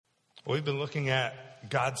We've been looking at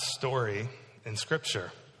God's story in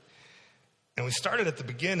Scripture. And we started at the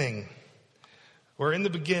beginning. Where in the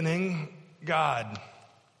beginning, God.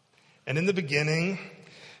 And in the beginning,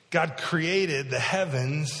 God created the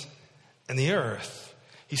heavens and the earth.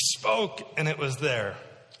 He spoke and it was there.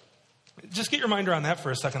 Just get your mind around that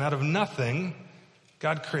for a second. Out of nothing,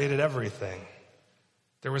 God created everything.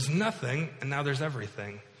 There was nothing, and now there's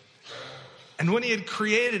everything. And when he had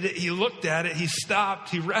created it, he looked at it, he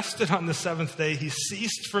stopped, he rested on the seventh day, he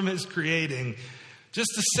ceased from his creating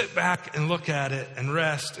just to sit back and look at it and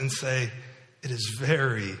rest and say, it is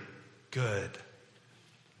very good.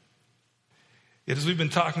 Yet as we've been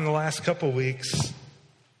talking the last couple weeks,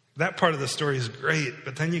 that part of the story is great,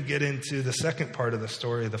 but then you get into the second part of the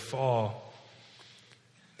story, the fall,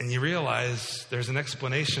 and you realize there's an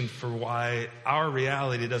explanation for why our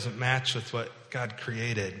reality doesn't match with what God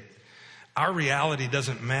created. Our reality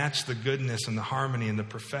doesn't match the goodness and the harmony and the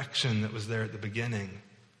perfection that was there at the beginning.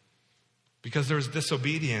 Because there was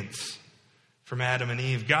disobedience from Adam and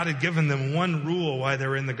Eve. God had given them one rule while they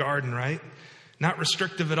were in the garden, right? Not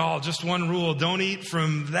restrictive at all, just one rule. Don't eat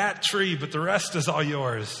from that tree, but the rest is all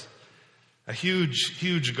yours. A huge,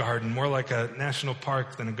 huge garden, more like a national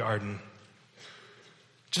park than a garden.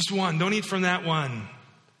 Just one. Don't eat from that one.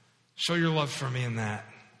 Show your love for me in that.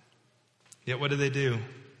 Yet what do?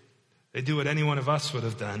 They do what any one of us would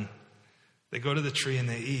have done. They go to the tree and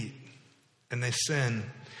they eat and they sin.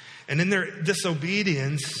 And in their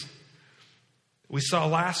disobedience, we saw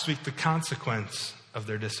last week the consequence of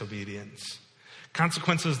their disobedience.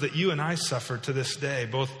 Consequences that you and I suffer to this day,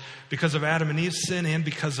 both because of Adam and Eve's sin and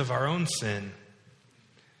because of our own sin.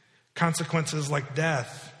 Consequences like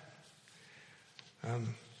death.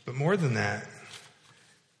 But more than that,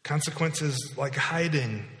 consequences like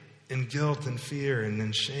hiding in guilt and fear and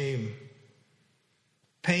in shame.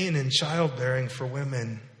 Pain in childbearing for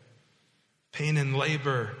women. Pain in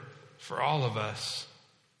labor for all of us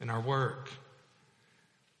in our work.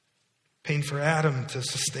 Pain for Adam to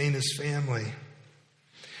sustain his family.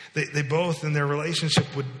 They both in their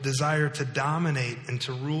relationship would desire to dominate and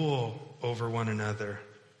to rule over one another.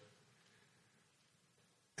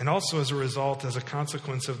 And also as a result, as a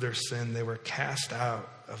consequence of their sin, they were cast out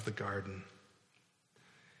of the garden.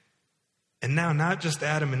 And now not just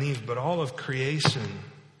Adam and Eve, but all of creation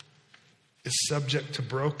is subject to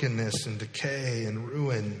brokenness and decay and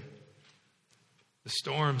ruin. The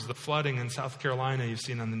storms, the flooding in South Carolina you've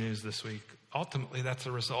seen on the news this week, ultimately that's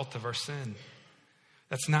a result of our sin.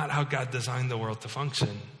 That's not how God designed the world to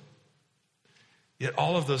function. Yet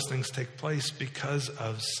all of those things take place because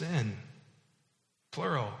of sin.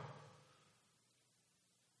 Plural.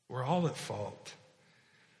 We're all at fault.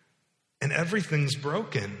 And everything's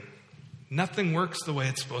broken. Nothing works the way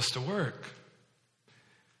it's supposed to work.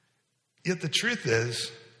 Yet the truth is,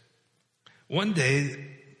 one day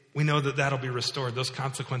we know that that'll be restored. Those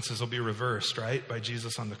consequences will be reversed, right? By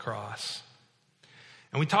Jesus on the cross.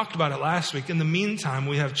 And we talked about it last week. In the meantime,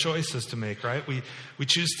 we have choices to make, right? We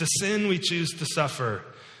choose to sin, we choose to suffer.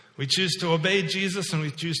 We choose to obey Jesus, and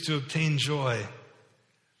we choose to obtain joy.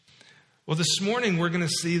 Well, this morning we're going to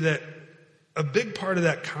see that a big part of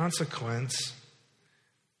that consequence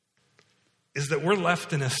is that we're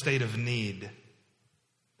left in a state of need.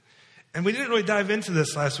 And we didn't really dive into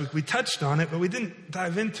this last week. We touched on it, but we didn't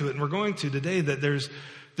dive into it. And we're going to today, that there's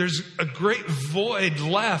a great void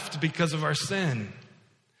left because of our sin.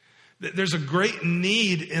 There's a great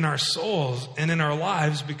need in our souls and in our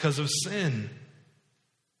lives because of sin.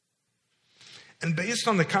 And based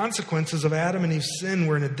on the consequences of Adam and Eve's sin,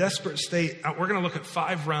 we're in a desperate state. We're going to look at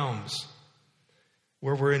 5 realms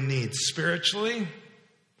where we're in need. Spiritually,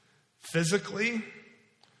 physically,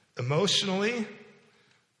 emotionally,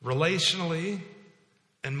 relationally,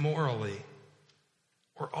 and morally.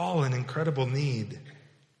 We're all in incredible need.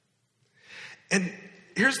 And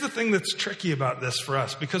here's the thing that's tricky about this for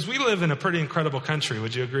us, because we live in a pretty incredible country.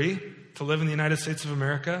 Would you agree? To live in the United States of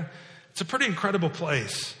America? It's a pretty incredible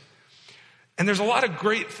place. And there's a lot of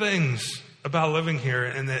great things about living here,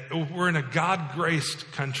 and that we're in a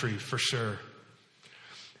God-graced country for sure.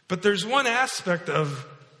 But there's one aspect of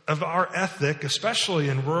our ethic, especially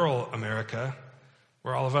in rural America,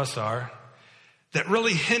 where all of us are, that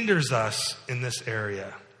really hinders us in this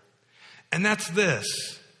area. And that's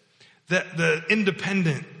this, that the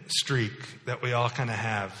independent streak that we all kind of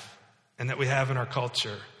have, and that we have in our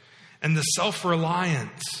culture, and the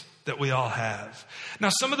self-reliance that we all have. Now,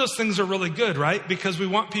 some of those things are really good, right? Because we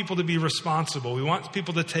want people to be responsible. We want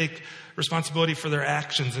people to take responsibility for their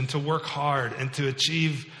actions and to work hard and to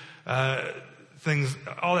achieve things,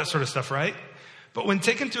 all that sort of stuff, right? But when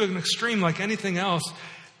taken to an extreme like anything else,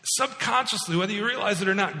 subconsciously, whether you realize it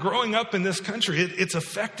or not, growing up in this country, it's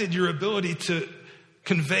affected your ability to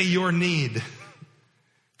convey your need,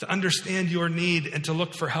 to understand your need, and to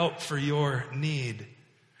look for help for your need.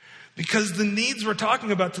 Because the needs we're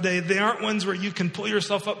talking about today, they aren't ones where you can pull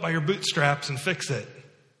yourself up by your bootstraps and fix it.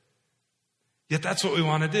 Yet that's what we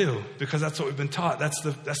want to do, because that's what we've been taught. That's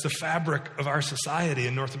the fabric of our society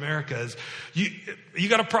in North America. Is you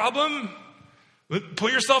got a problem? Pull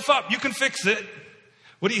yourself up. You can fix it.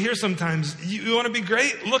 What do you hear sometimes? You want to be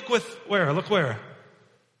great? Look where? Look where?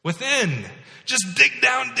 Within. Just dig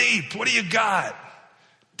down deep. What do you got?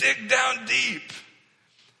 Dig down deep.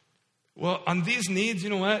 Well, on these needs, you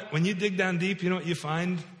know what? When you dig down deep, you know what you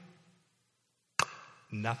find?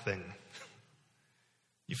 Nothing.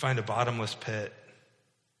 You find a bottomless pit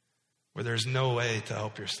where there's no way to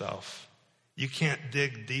help yourself. You can't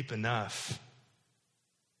dig deep enough.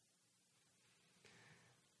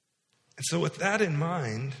 And so with that in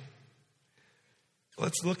mind,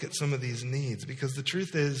 let's look at some of these needs, because the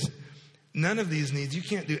truth is, none of these needs, you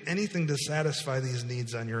can't do anything to satisfy these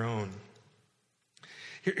needs on your own.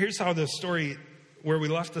 Here's how the story, where we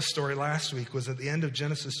left the story last week, was at the end of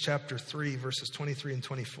Genesis chapter 3, verses 23 and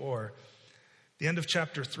 24. The end of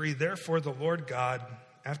chapter 3, therefore the Lord God,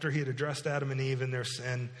 after he had addressed Adam and Eve in their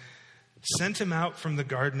sin, sent him out from the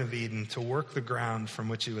Garden of Eden to work the ground from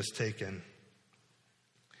which he was taken.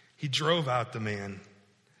 He drove out the man,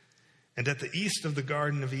 and at the east of the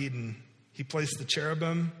Garden of Eden, he placed the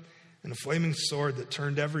cherubim and a flaming sword that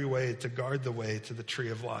turned every way to guard the way to the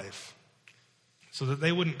tree of life, so that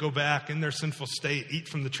they wouldn't go back in their sinful state, eat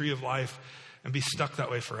from the tree of life, and be stuck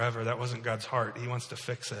that way forever. That wasn't God's heart. He wants to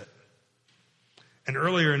fix it. And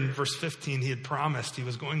earlier in verse 15, he had promised he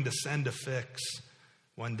was going to send a fix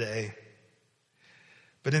one day.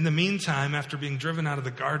 But in the meantime, after being driven out of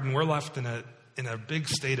the garden, we're left in a big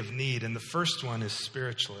state of need. And the first one is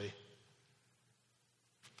spiritually.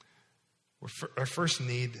 Our first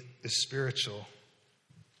need is spiritual.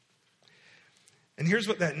 And here's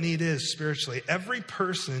what that need is spiritually. Every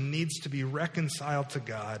person needs to be reconciled to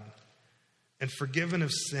God and forgiven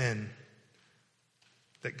of sin,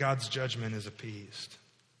 that God's judgment is appeased.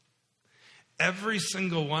 Every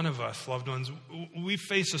single one of us, loved ones, we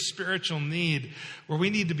face a spiritual need where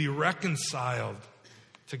we need to be reconciled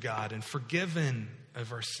to God and forgiven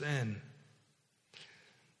of our sin.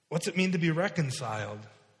 What's it mean to be reconciled?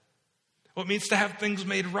 Well, it means to have things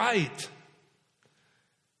made right.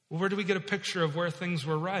 Well, where do we get a picture of where things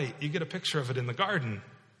were right? You get a picture of it in the garden,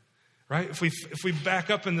 right? If we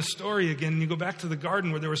back up in the story again, and you go back to the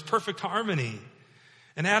garden where there was perfect harmony,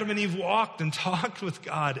 and Adam and Eve walked and talked with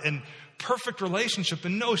God, and perfect relationship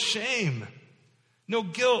and no shame, no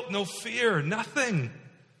guilt, no fear, nothing.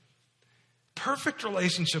 Perfect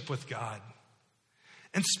relationship with God.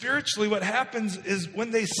 And spiritually what happens is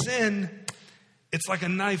when they sin, it's like a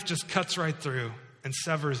knife just cuts right through and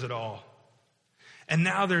severs it all. And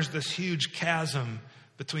now there's this huge chasm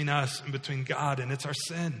between us and between God, and it's our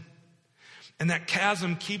sin. And that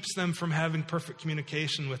chasm keeps them from having perfect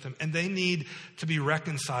communication with him. And they need to be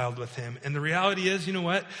reconciled with him. And the reality is, you know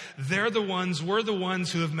what? We're the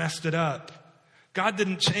ones who have messed it up. God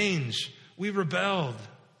didn't change. We rebelled.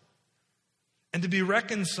 And to be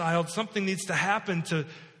reconciled, something needs to happen to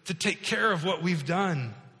take care of what we've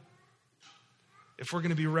done, if we're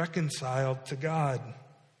going to be reconciled to God.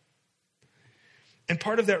 And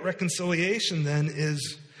part of that reconciliation then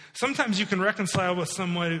is, sometimes you can reconcile with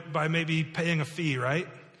someone by maybe paying a fee, right?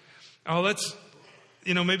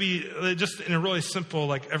 Maybe just in a really simple,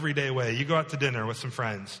 like everyday way. You go out to dinner with some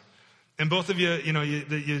friends, and both of you,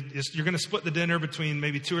 you're going to split the dinner between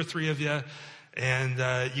maybe two or three of you,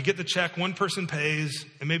 and you get the check. One person pays,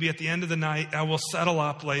 and maybe at the end of the night, we'll settle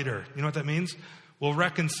up later. You know what that means? We'll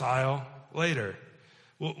reconcile later.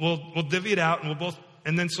 We'll divvy it out, and we'll both.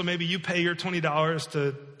 And then so maybe you pay your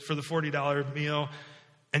 $20 for the $40 meal.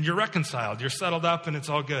 And you're reconciled, you're settled up, and it's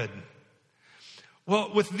all good.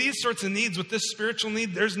 Well, with these sorts of needs, with this spiritual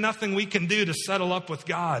need, there's nothing we can do to settle up with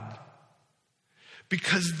God.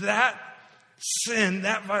 Because that sin,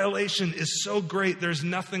 that violation is so great, there's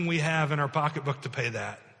nothing we have in our pocketbook to pay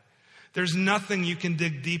that. There's nothing you can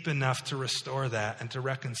dig deep enough to restore that and to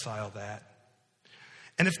reconcile that.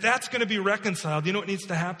 And if that's going to be reconciled, you know what needs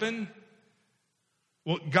to happen?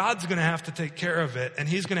 Well, God's going to have to take care of it, and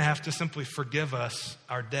he's going to have to simply forgive us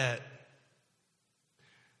our debt.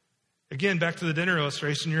 Again, back to the dinner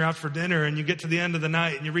illustration. You're out for dinner, and you get to the end of the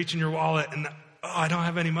night, and you reach in your wallet, and, I don't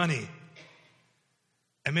have any money.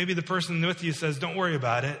 And maybe the person with you says, don't worry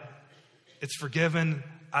about it. It's forgiven.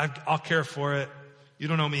 I'll care for it. You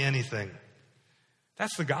don't owe me anything.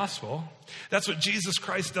 That's the gospel. That's what Jesus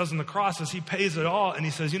Christ does on the cross, is he pays it all, and he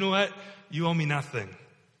says, you know what? You owe me nothing.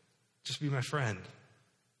 Just be my friend.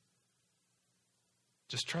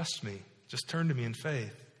 Just trust me. Just turn to me in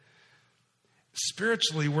faith.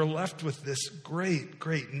 Spiritually, we're left with this great,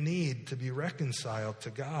 great need to be reconciled to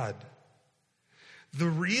God. The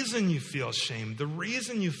reason you feel shame, the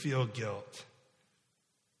reason you feel guilt,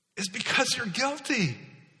 is because you're guilty.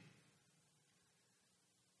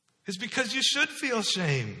 It's because you should feel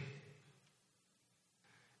shame.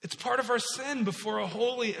 It's part of our sin before a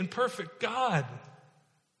holy and perfect God.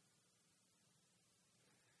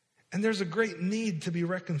 And there's a great need to be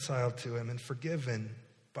reconciled to him and forgiven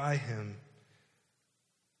by him,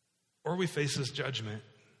 or we face his judgment.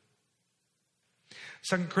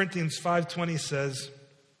 2 Corinthians 5:20 says,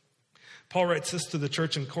 Paul writes this to the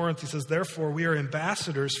church in Corinth. He says, therefore we are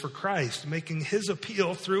ambassadors for Christ, making his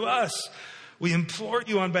appeal through us. We implore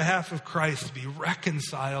you on behalf of Christ to be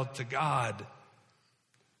reconciled to God.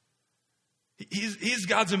 He's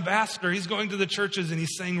God's ambassador. He's going to the churches and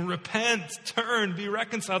he's saying, repent, turn, be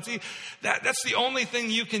reconciled. See, that's the only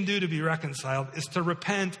thing you can do to be reconciled, is to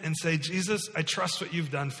repent and say, Jesus, I trust what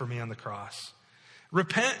you've done for me on the cross.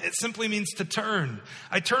 Repent, it simply means to turn.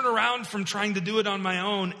 I turn around from trying to do it on my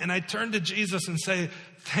own, and I turn to Jesus and say,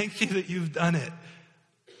 thank you that you've done it.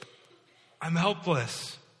 I'm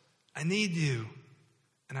helpless. I need you.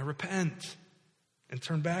 And I repent and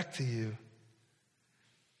turn back to you.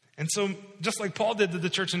 And so, just like Paul did to the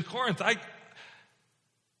church in Corinth, I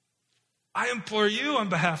implore you on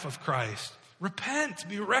behalf of Christ, repent,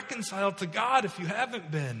 be reconciled to God if you haven't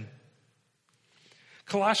been.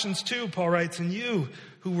 Colossians 2, Paul writes, and you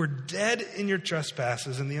who were dead in your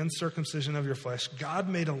trespasses and the uncircumcision of your flesh, God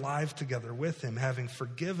made alive together with him, having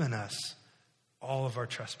forgiven us all of our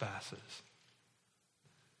trespasses.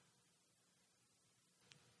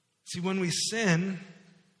 See, when we sin,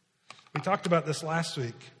 we talked about this last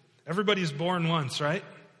week. Everybody's born once, right?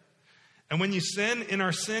 And when you sin, in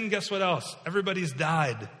our sin, guess what else? Everybody's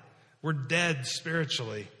died. We're dead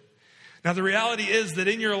spiritually. Now, the reality is that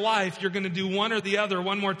in your life, you're going to do one or the other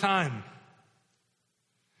one more time.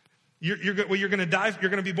 You're going to die.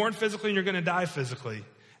 You're going to be born physically and you're going to die physically.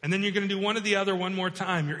 And then you're going to do one or the other one more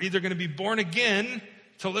time. You're either going to be born again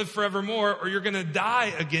to live forevermore, or you're going to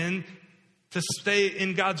die again to stay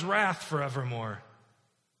in God's wrath forevermore.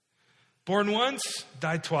 Born once,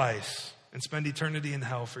 die twice, and spend eternity in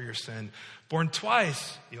hell for your sin. Born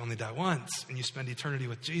twice, you only die once, and you spend eternity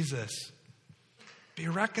with Jesus. Be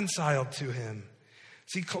reconciled to him.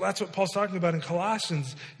 See, that's what Paul's talking about in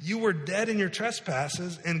Colossians. You were dead in your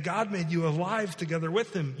trespasses, and God made you alive together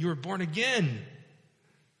with him. You were born again,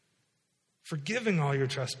 forgiving all your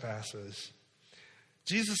trespasses.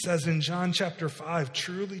 Jesus says in John chapter 5,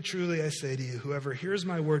 truly, truly, I say to you, whoever hears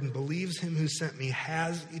my word and believes him who sent me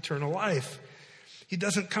has eternal life. He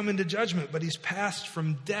doesn't come into judgment, but he's passed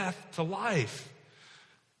from death to life.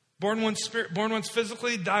 Born once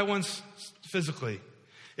physically, die once physically.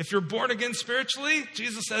 If you're born again spiritually,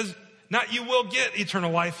 Jesus says, not you will get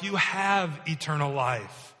eternal life, you have eternal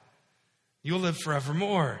life. You'll live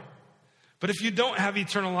forevermore. But if you don't have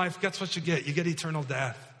eternal life, guess what you get? You get eternal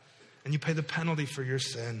death. And you pay the penalty for your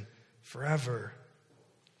sin forever.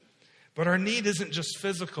 But our need isn't just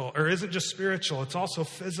physical, or isn't just spiritual, it's also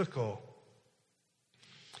physical.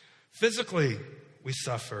 Physically, we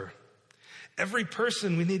suffer. Every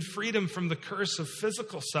person, we need freedom from the curse of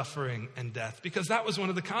physical suffering and death, because that was one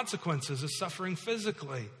of the consequences of suffering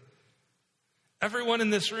physically. Everyone in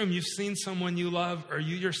this room, you've seen someone you love, or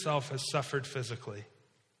you yourself has suffered physically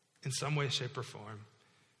in some way, shape, or form.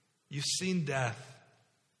 You've seen death.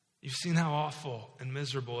 You've seen how awful and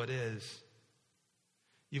miserable it is.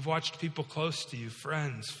 You've watched people close to you,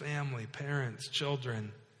 friends, family, parents,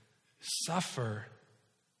 children, suffer.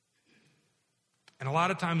 And a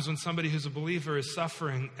lot of times when somebody who's a believer is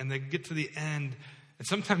suffering and they get to the end, and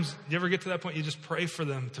sometimes you ever get to that point, you just pray for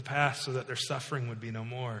them to pass so that their suffering would be no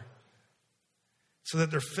more. So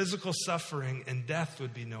that their physical suffering and death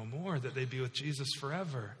would be no more, that they'd be with Jesus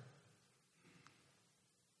forever.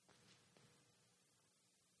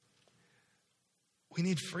 We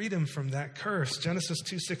need freedom from that curse. Genesis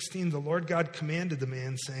 2:16, the Lord God commanded the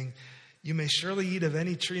man, saying, you may surely eat of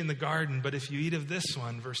any tree in the garden, but if you eat of this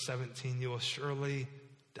one, verse 17, you will surely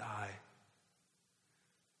die.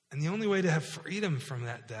 And the only way to have freedom from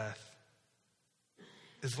that death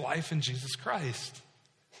is life in Jesus Christ.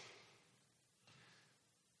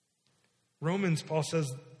 Romans, Paul says,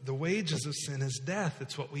 the wages of sin is death.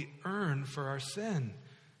 It's what we earn for our sin.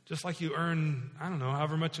 Just like you earn,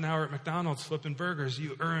 however much an hour at McDonald's flipping burgers,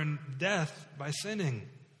 you earn death by sinning.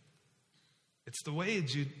 It's the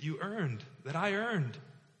wage you earned, that I earned.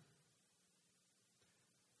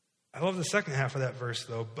 I love the second half of that verse,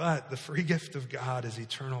 though. But the free gift of God is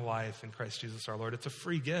eternal life in Christ Jesus our Lord. It's a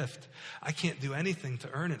free gift. I can't do anything to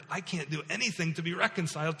earn it. I can't do anything to be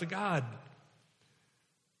reconciled to God.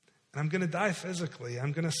 And I'm going to die physically.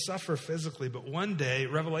 I'm going to suffer physically. But one day,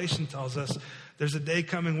 Revelation tells us there's a day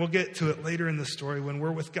coming, we'll get to it later in the story, when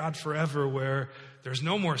we're with God forever, where there's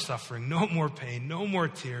no more suffering, no more pain, no more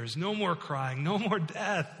tears, no more crying, no more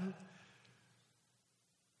death.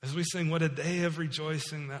 As we sing, what a day of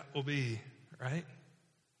rejoicing that will be, right?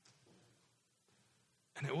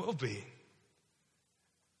 And it will be.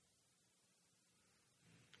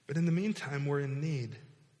 But in the meantime, we're in need.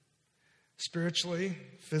 Spiritually,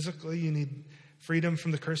 physically, you need freedom from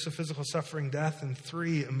the curse of physical suffering, death. And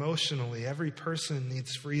 3, emotionally, every person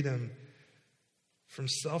needs freedom from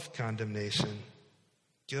self-condemnation,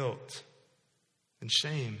 guilt, and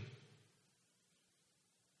shame.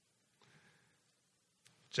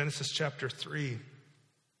 Genesis chapter 3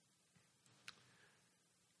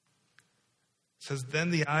 says, then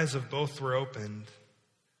the eyes of both were opened,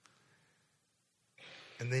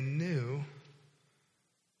 and they knew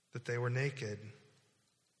that they were naked.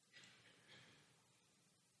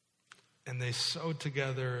 And they sewed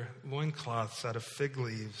together loincloths out of fig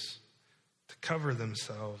leaves to cover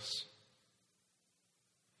themselves,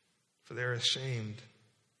 for they're ashamed.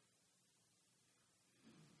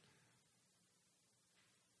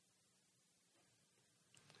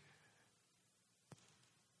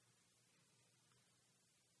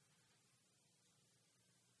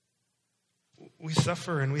 We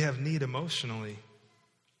suffer and we have need emotionally.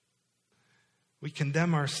 We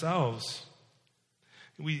condemn ourselves.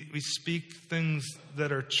 We speak things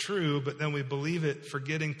that are true, but then we believe it,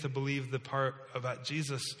 forgetting to believe the part about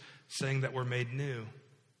Jesus saying that we're made new.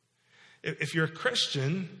 If you're a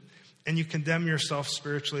Christian and you condemn yourself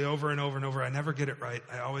spiritually over and over and over, I never get it right,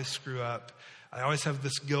 I always screw up, I always have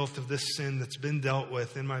this guilt of this sin that's been dealt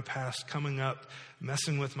with in my past coming up,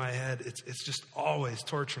 messing with my head. It's just always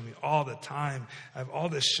torturing me all the time. I have all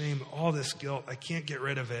this shame, all this guilt. I can't get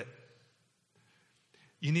rid of it.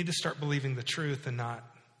 You need to start believing the truth and not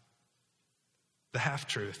the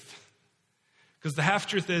half-truth. Because the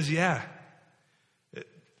half-truth is,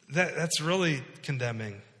 that's really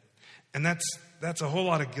condemning. And that's a whole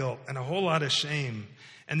lot of guilt and a whole lot of shame.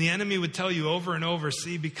 And the enemy would tell you over and over,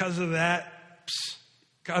 see, because of that,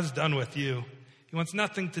 God's done with you. He wants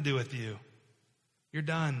nothing to do with you. You're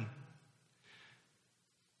done.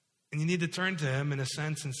 And you need to turn to him in a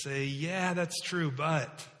sense and say, yeah, that's true,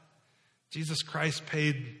 but Jesus Christ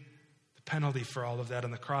paid the penalty for all of that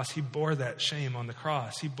on the cross. He bore that shame on the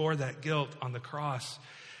cross. He bore that guilt on the cross.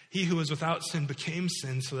 He who was without sin became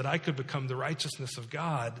sin so that I could become the righteousness of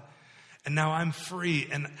God. And now I'm free.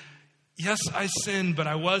 And yes, I sinned, but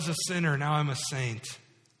I was a sinner. Now I'm a saint.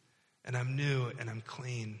 And I'm new and I'm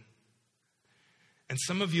clean. And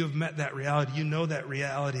some of you have met that reality. You know that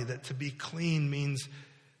reality, that to be clean means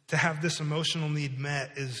to have this emotional need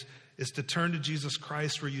met is to turn to Jesus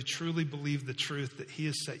Christ, where you truly believe the truth that he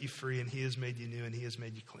has set you free and he has made you new and he has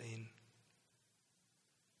made you clean.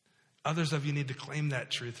 Others of you need to claim that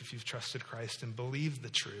truth if you've trusted Christ and believe the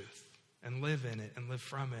truth and live in it and live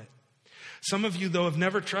from it. Some of you, though, have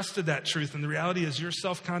never trusted that truth, and the reality is your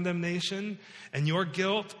self-condemnation and your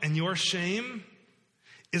guilt and your shame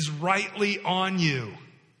is rightly on you.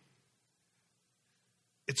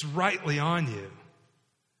 It's rightly on you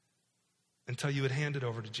until you would hand it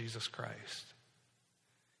over to Jesus Christ.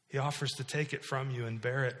 He offers to take it from you and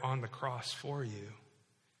bear it on the cross for you,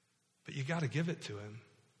 but you got to give it to him.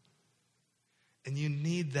 And you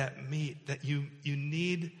need that meat, that you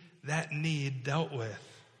need that need dealt with.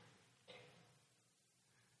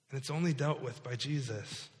 And it's only dealt with by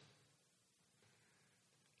Jesus.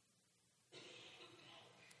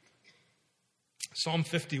 Psalm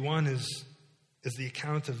 51 is the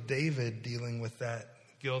account of David dealing with that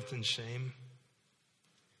guilt and shame.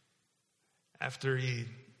 After he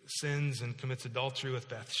sins and commits adultery with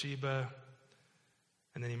Bathsheba,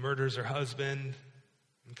 and then he murders her husband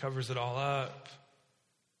and covers it all up.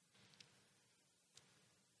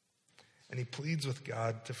 And he pleads with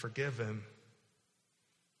God to forgive him.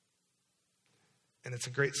 And it's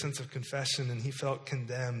a great sense of confession, and he felt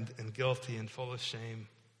condemned and guilty and full of shame,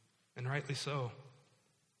 and rightly so.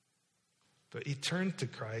 But he turned to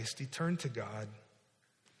Christ, he turned to God,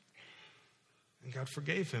 and God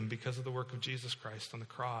forgave him because of the work of Jesus Christ on the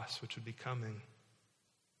cross, which would be coming.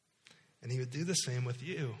 And he would do the same with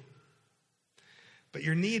you. But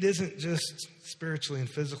your need isn't just spiritually and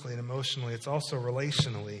physically and emotionally, it's also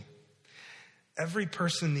relationally. Every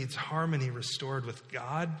person needs harmony restored with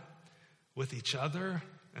God, with each other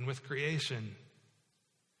and with creation.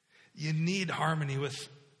 You need harmony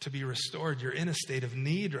to be restored. You're in a state of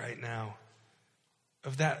need right now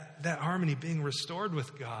of that harmony being restored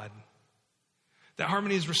with God. That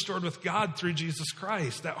harmony is restored with God through Jesus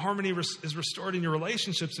Christ. That harmony is restored in your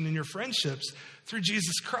relationships and in your friendships through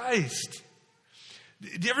Jesus Christ. Do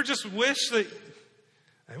you ever just wish that,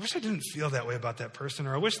 I wish I didn't feel that way about that person,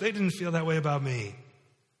 or I wish they didn't feel that way about me.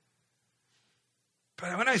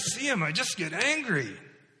 But when I see them, I just get angry.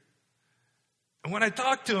 And when I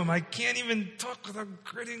talk to them, I can't even talk without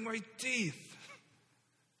gritting my teeth.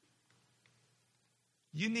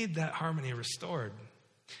 You need that harmony restored.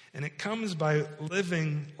 And it comes by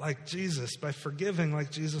living like Jesus, by forgiving like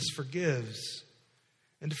Jesus forgives.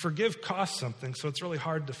 And to forgive costs something, so it's really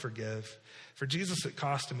hard to forgive. For Jesus, it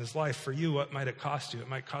cost him his life. For you, what might it cost you? It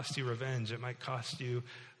might cost you revenge. It might cost you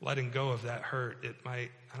letting go of that hurt. It might,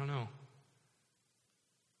 I don't know.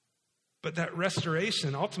 But that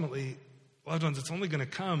restoration, ultimately, loved ones, it's only going to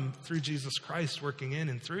come through Jesus Christ working in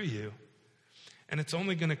and through you. And it's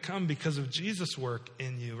only going to come because of Jesus' work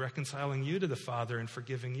in you, reconciling you to the Father and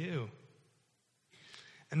forgiving you.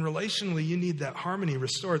 And relationally, you need that harmony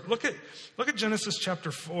restored. Look at Genesis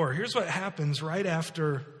chapter 4. Here's what happens right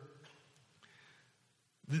after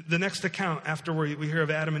the next account, after we hear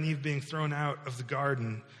of Adam and Eve being thrown out of the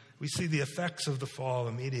garden. We see the effects of the fall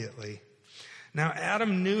immediately. Now,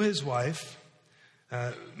 Adam knew his wife,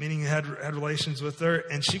 meaning he had relations with her,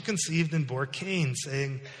 and she conceived and bore Cain,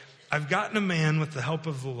 saying, I've gotten a man with the help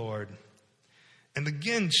of the Lord. And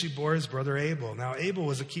again she bore his brother Abel. Now Abel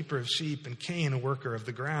was a keeper of sheep, and Cain a worker of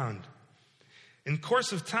the ground. In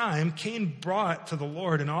course of time, Cain brought to the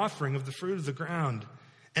Lord an offering of the fruit of the ground.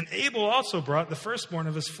 And Abel also brought the firstborn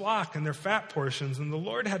of his flock and their fat portions. And the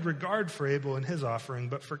Lord had regard for Abel and his offering,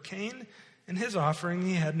 but for Cain and his offering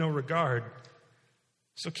he had no regard.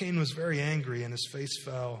 So Cain was very angry, and his face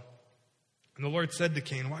fell. And the Lord said to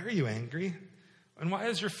Cain, why are you angry? And why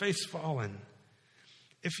is your face fallen?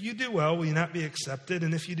 If you do well, will you not be accepted?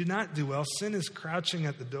 And if you do not do well, sin is crouching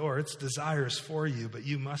at the door. Its desires for you, but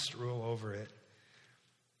you must rule over it.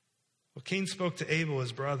 Well, Cain spoke to Abel,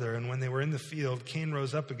 his brother, and when they were in the field, Cain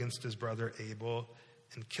rose up against his brother Abel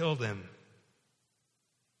and killed him.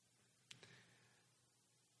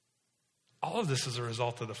 All of this is a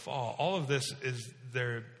result of the fall. All of this is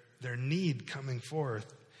their need coming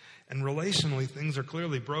forth. And relationally, things are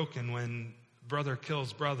clearly broken when brother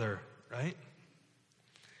kills brother, right?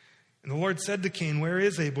 And the Lord said to Cain, where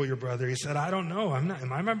is Abel, your brother? He said, I don't know.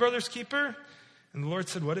 Am I my brother's keeper? And the Lord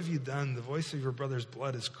said, what have you done? The voice of your brother's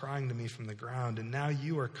blood is crying to me from the ground. And now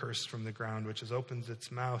you are cursed from the ground, which has opened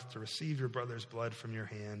its mouth to receive your brother's blood from your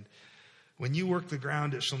hand. When you work the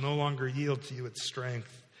ground, it shall no longer yield to you its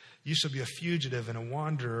strength. You shall be a fugitive and a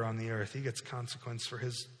wanderer on the earth. He gets consequence for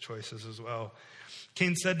his choices as well.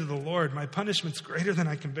 Cain said to the Lord, my punishment's greater than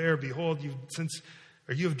I can bear. Behold, you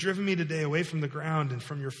have driven me today away from the ground, and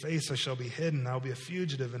from your face I shall be hidden. I will be a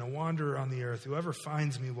fugitive and a wanderer on the earth. Whoever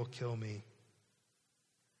finds me will kill me.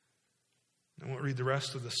 I won't read the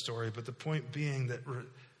rest of the story, but the point being that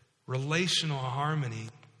relational harmony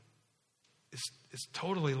is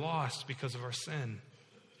totally lost because of our sin.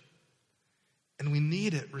 And we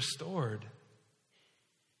need it restored.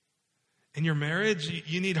 In your marriage,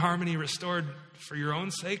 you need harmony restored for your own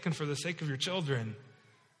sake and for the sake of your children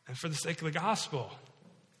and for the sake of the gospel.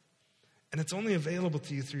 And it's only available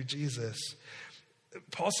to you through Jesus.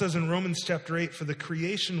 Paul says in Romans chapter 8, for the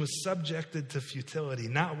creation was subjected to futility,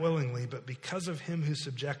 not willingly, but because of him who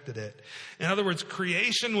subjected it. In other words,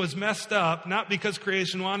 creation was messed up, not because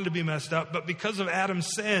creation wanted to be messed up, but because of Adam's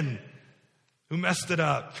sin, who messed it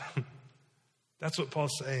up. That's what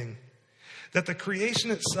Paul's saying. That the creation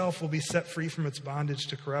itself will be set free from its bondage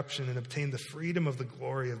to corruption and obtain the freedom of the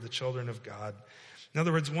glory of the children of God. In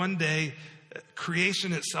other words, one day,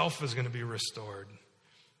 creation itself is going to be restored.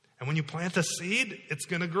 And when you plant a seed, it's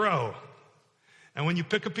going to grow. And when you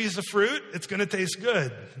pick a piece of fruit, it's going to taste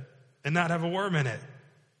good and not have a worm in it.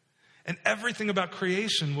 And everything about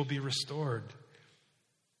creation will be restored.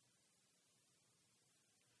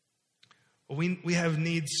 We have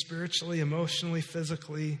needs spiritually, emotionally,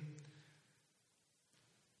 physically.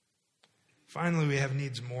 Finally, we have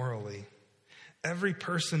needs morally. Every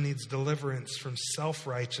person needs deliverance from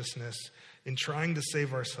self-righteousness in trying to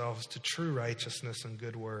save ourselves to true righteousness and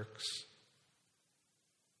good works.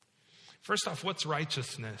 First off, what's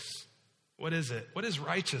righteousness? What is it? What is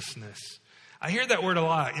righteousness? I hear that word a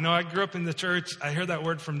lot. I grew up in the church. I hear that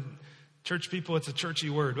word from church people. It's a churchy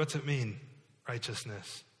word. What's it mean?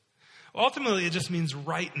 Righteousness. Ultimately, it just means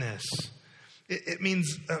rightness. It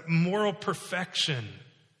means moral perfection.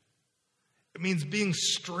 It means being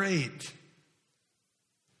straight.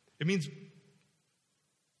 It means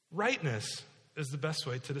rightness is the best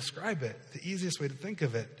way to describe it, the easiest way to think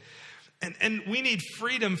of it. And we need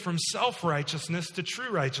freedom from self-righteousness to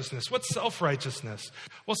true righteousness. What's self-righteousness?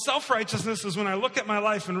 Well, self-righteousness is when I look at my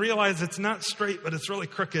life and realize it's not straight, but it's really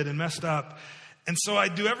crooked and messed up. And so I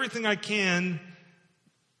do everything I can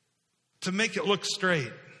to make it look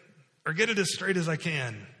straight or get it as straight as I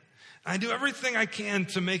can. I do everything I can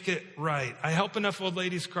to make it right. I help enough old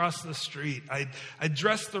ladies cross the street. I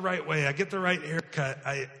dress the right way. I get the right haircut.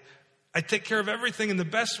 I take care of everything in the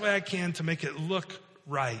best way I can to make it look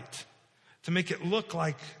right, to make it look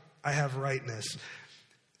like I have rightness.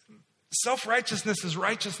 Self-righteousness is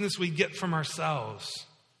righteousness we get from ourselves.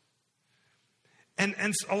 And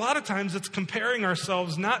a lot of times it's comparing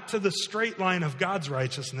ourselves not to the straight line of God's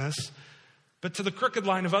righteousness, but to the crooked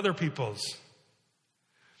line of other people's.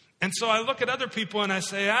 And so I look at other people and I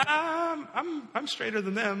say, I'm straighter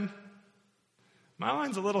than them. My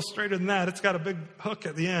line's a little straighter than that. It's got a big hook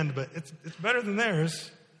at the end, but it's better than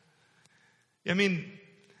theirs. I mean,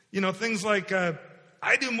 things like,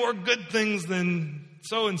 I do more good things than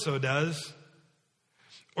so-and-so does.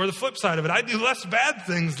 Or the flip side of it, I do less bad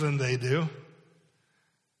things than they do.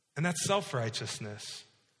 And that's self-righteousness.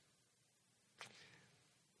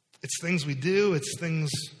 It's things we do, it's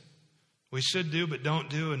things we should do but don't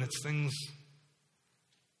do, and it's things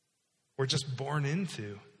we're just born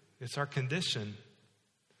into. It's our condition.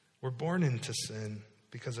 We're born into sin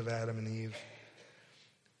because of Adam and Eve.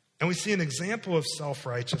 And we see an example of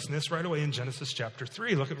self-righteousness right away in Genesis chapter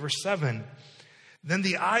 3. Look at verse 7. Then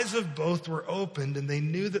the eyes of both were opened, and they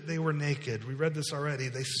knew that they were naked. We read this already.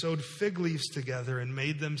 They sewed fig leaves together and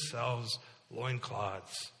made themselves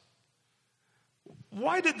loincloths.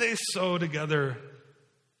 Why did they sew together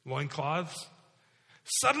loincloths?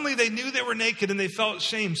 Suddenly they knew they were naked and they felt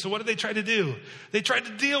shame. So what did they try to do? They tried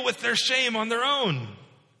to deal with their shame on their own.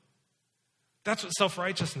 That's what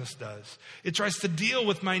self-righteousness does. It tries to deal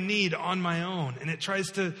with my need on my own, and it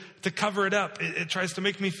tries to cover it up. It tries to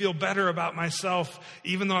make me feel better about myself,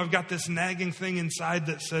 even though I've got this nagging thing inside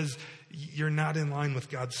that says, you're not in line with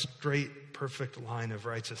God's straight, perfect line of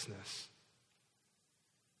righteousness.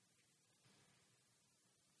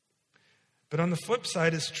 But on the flip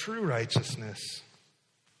side is true righteousness,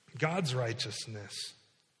 God's righteousness.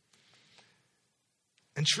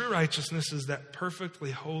 And true righteousness is that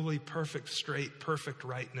perfectly holy, perfect, straight, perfect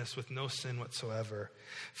rightness with no sin whatsoever.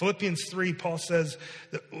 Philippians 3, Paul says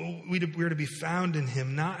that we're to be found in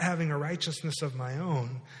him, not having a righteousness of my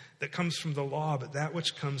own that comes from the law, but that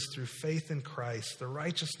which comes through faith in Christ, the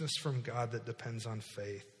righteousness from God that depends on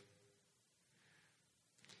faith.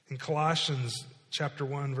 In Colossians chapter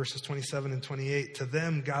 1, verses 27 and 28, to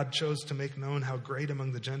them God chose to make known how great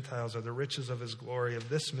among the Gentiles are the riches of his glory, of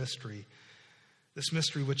this mystery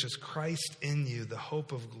which is Christ in you, the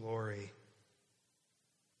hope of glory.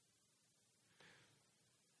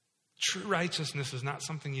 True righteousness is not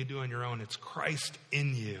something you do on your own. It's Christ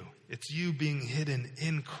in you. It's you being hidden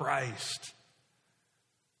in Christ.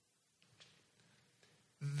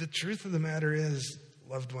 The truth of the matter is,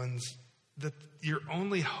 loved ones, that your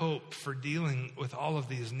only hope for dealing with all of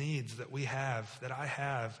these needs that we have, that I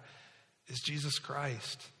have, is Jesus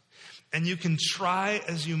Christ. And you can try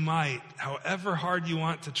as you might, however hard you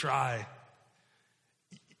want to try.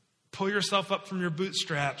 Pull yourself up from your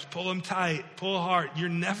bootstraps, pull them tight, pull hard. You're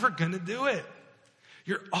never going to do it.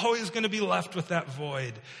 You're always going to be left with that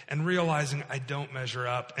void and realizing I don't measure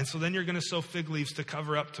up. And so then you're going to sew fig leaves to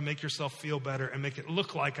cover up, to make yourself feel better and make it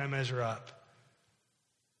look like I measure up.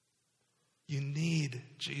 You need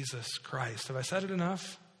Jesus Christ. Have I said it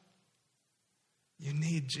enough? You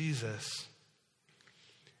need Jesus.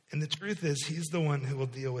 And the truth is, he's the one who will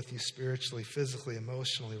deal with you spiritually, physically,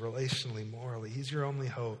 emotionally, relationally, morally. He's your only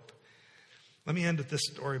hope. Let me end with this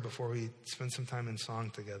story before we spend some time in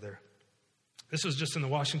song together. This was just in the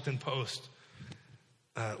Washington Post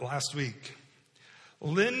last week. I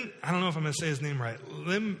don't know if I'm going to say his name right,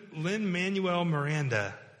 Lin-Manuel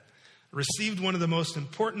Miranda received one of the most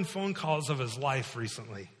important phone calls of his life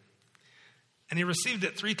recently. And he received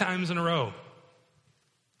it 3 times in a row.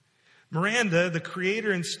 Miranda, the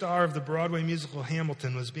creator and star of the Broadway musical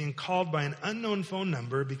Hamilton, was being called by an unknown phone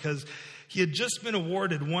number because he had just been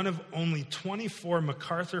awarded one of only 24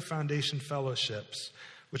 MacArthur Foundation fellowships,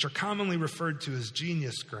 which are commonly referred to as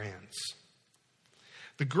Genius Grants.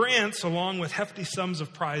 The grants, along with hefty sums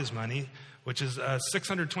of prize money, which is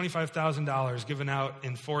 $625,000 given out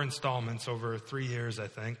in 4 installments over 3 years, I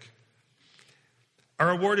think,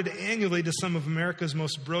 are awarded annually to some of America's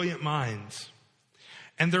most brilliant minds.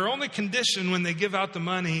 And their only condition when they give out the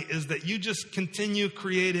money is that you just continue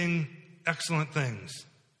creating excellent things.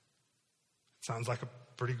 Sounds like a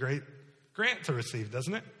pretty great grant to receive,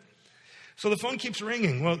 doesn't it? So the phone keeps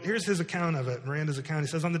ringing. Well, here's his account of it, Miranda's account. He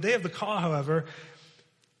says, on the day of the call, however,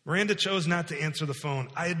 Miranda chose not to answer the phone.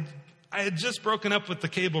 I had just broken up with the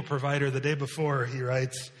cable provider the day before, he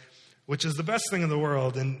writes, which is the best thing in the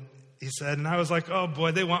world. And he said, and I was like, oh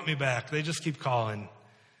boy, they want me back. They just keep calling.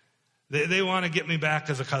 They want to get me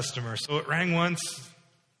back as a customer. So it rang once,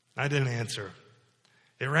 I didn't answer.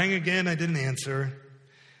 It rang again, I didn't answer.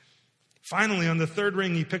 Finally, on the third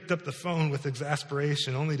ring, he picked up the phone with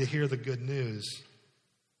exasperation, only to hear the good news.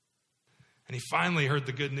 And he finally heard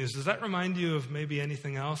the good news. Does that remind you of maybe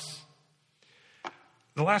anything else?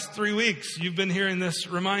 The last 3 weeks, you've been hearing this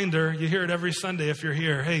reminder. You hear it every Sunday if you're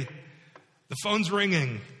here. Hey, the phone's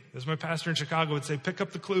ringing. As my pastor in Chicago would say, pick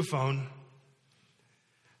up the clue phone.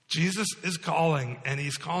 Jesus is calling, and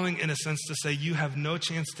he's calling in a sense to say, you have no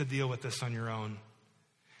chance to deal with this on your own.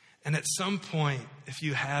 And at some point, if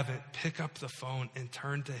you haven't, pick up the phone and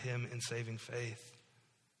turn to him in saving faith.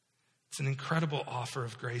 It's an incredible offer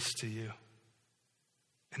of grace to you.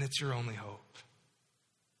 And it's your only hope.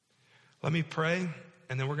 Let me pray,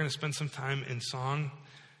 and then we're going to spend some time in song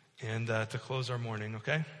and to close our morning,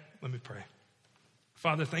 okay? Let me pray.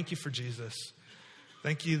 Father, thank you for Jesus.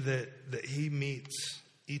 Thank you that he meets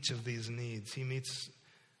each of these needs. He meets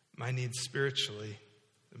my needs spiritually,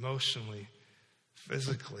 emotionally,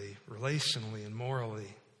 physically, relationally, and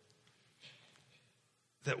morally.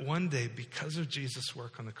 That one day, because of Jesus'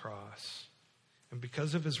 work on the cross and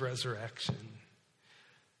because of his resurrection,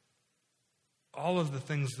 all of the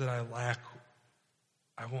things that I lack,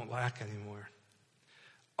 I won't lack anymore.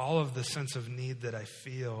 All of the sense of need that I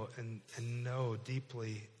feel and know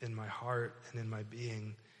deeply in my heart and in my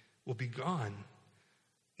being will be gone.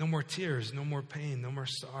 No more tears, no more pain, no more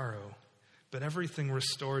sorrow, but everything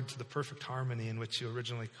restored to the perfect harmony in which you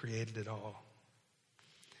originally created it all.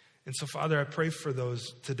 And so, Father, I pray for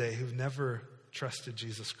those today who've never trusted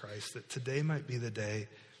Jesus Christ, that today might be the day,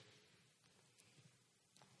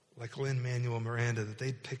 like Lin-Manuel Miranda, that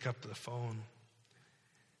they'd pick up the phone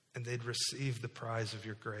and they'd receive the prize of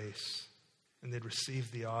your grace and they'd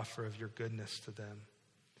receive the offer of your goodness to them.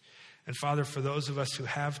 And Father, for those of us who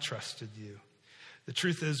have trusted you, the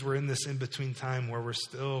truth is we're in this in-between time where we're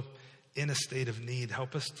still in a state of need.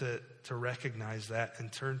 Help us to recognize that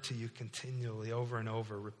and turn to you continually over and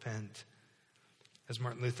over, repent. As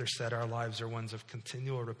Martin Luther said, our lives are ones of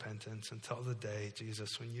continual repentance until the day,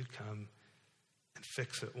 Jesus, when you come and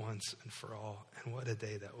fix it once and for all. And what a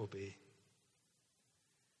day that will be.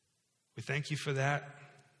 We thank you for that,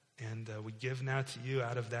 and we give now to you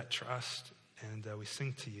out of that trust, and we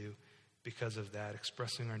sing to you because of that,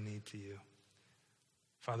 expressing our need to you.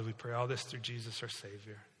 Father, we pray all this through Jesus, our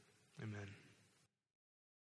Savior. Amen.